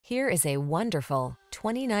Here is a wonderful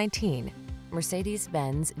 2019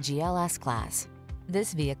 Mercedes-Benz GLS class.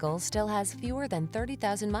 This vehicle still has fewer than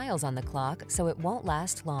 30,000 miles on the clock, so it won't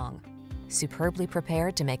last long. Superbly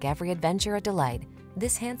prepared to make every adventure a delight,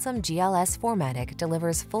 this handsome GLS 4MATIC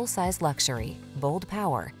delivers full-size luxury, bold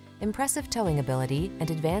power, impressive towing ability,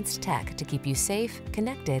 and advanced tech to keep you safe,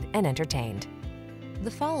 connected, and entertained.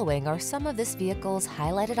 The following are some of this vehicle's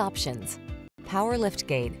highlighted options: power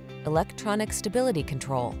liftgate, electronic stability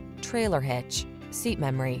control, trailer hitch, seat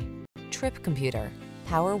memory, trip computer,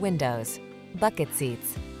 power windows, bucket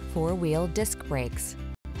seats, four-wheel disc brakes,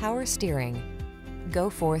 power steering.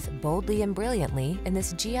 Go forth boldly and brilliantly in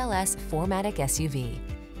this GLS 4MATIC SUV.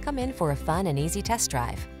 Come in for a fun and easy test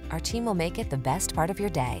drive. Our team will make it the best part of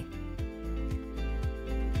your day.